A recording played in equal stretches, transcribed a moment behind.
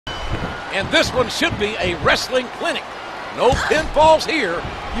And this one should be a wrestling clinic. No pinfalls here.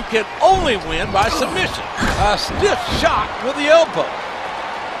 You can only win by submission. A stiff shot with the elbow.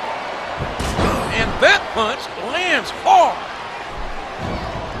 And that punch lands hard.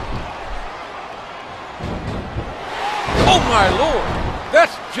 Oh my Lord,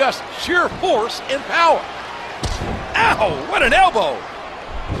 that's just sheer force and power. Ow, what an elbow.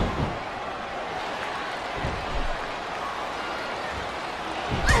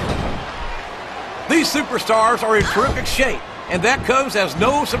 These superstars are in terrific shape, and that comes as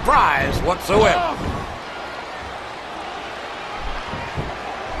no surprise whatsoever.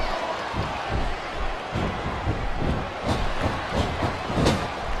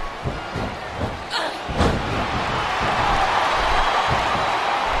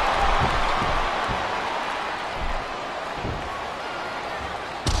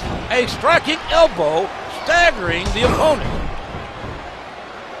 A striking elbow staggering the opponent.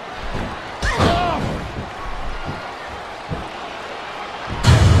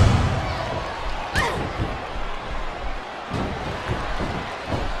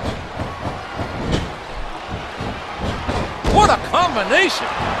 What a combination!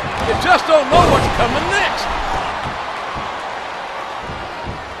 You just don't know what's coming next.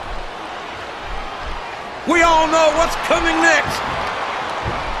 We all know what's coming next.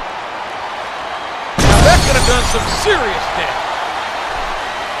 Now that could have done some serious damage.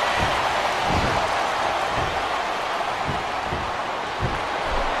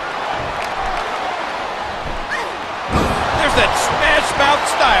 There's that smash mouth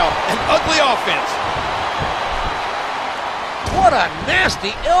style and ugly offense. What a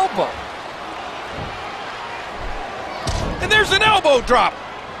nasty elbow. And there's an elbow drop.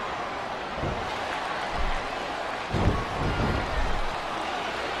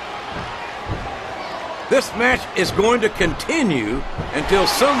 This match is going to continue until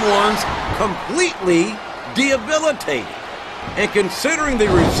someone's completely debilitated. And considering the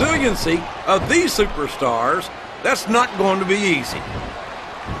resiliency of these superstars, that's not going to be easy.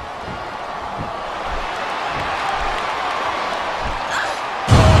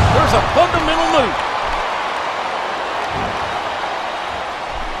 A fundamental move.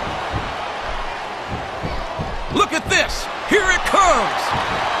 Look at this. Here it comes.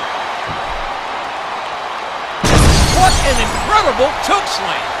 What an incredible choke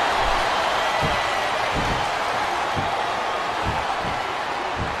slam.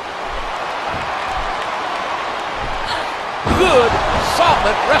 Good,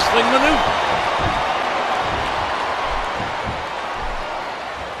 solid wrestling maneuver.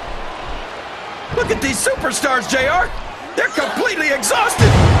 Look at these superstars, JR. They're completely exhausted.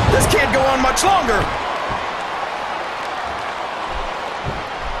 This can't go on much longer.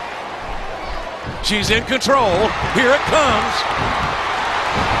 She's in control. Here it comes.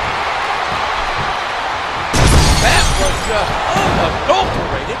 That was just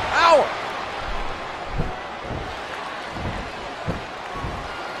unadulterated power.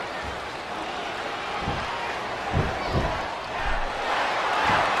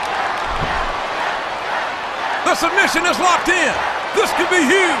 The submission is locked in. This could be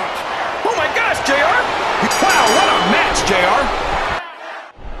huge. Oh my gosh, JR. Wow, what a match, JR.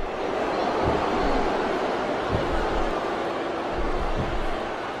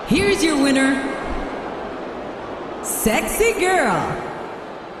 Here's your winner, Sexy Girl.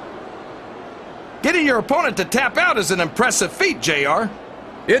 Getting your opponent to tap out is an impressive feat, JR.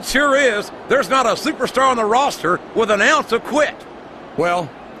 It sure is. There's not a superstar on the roster with an ounce of quit. Well,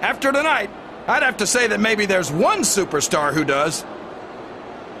 after tonight, I'd have to say that maybe there's one superstar who does.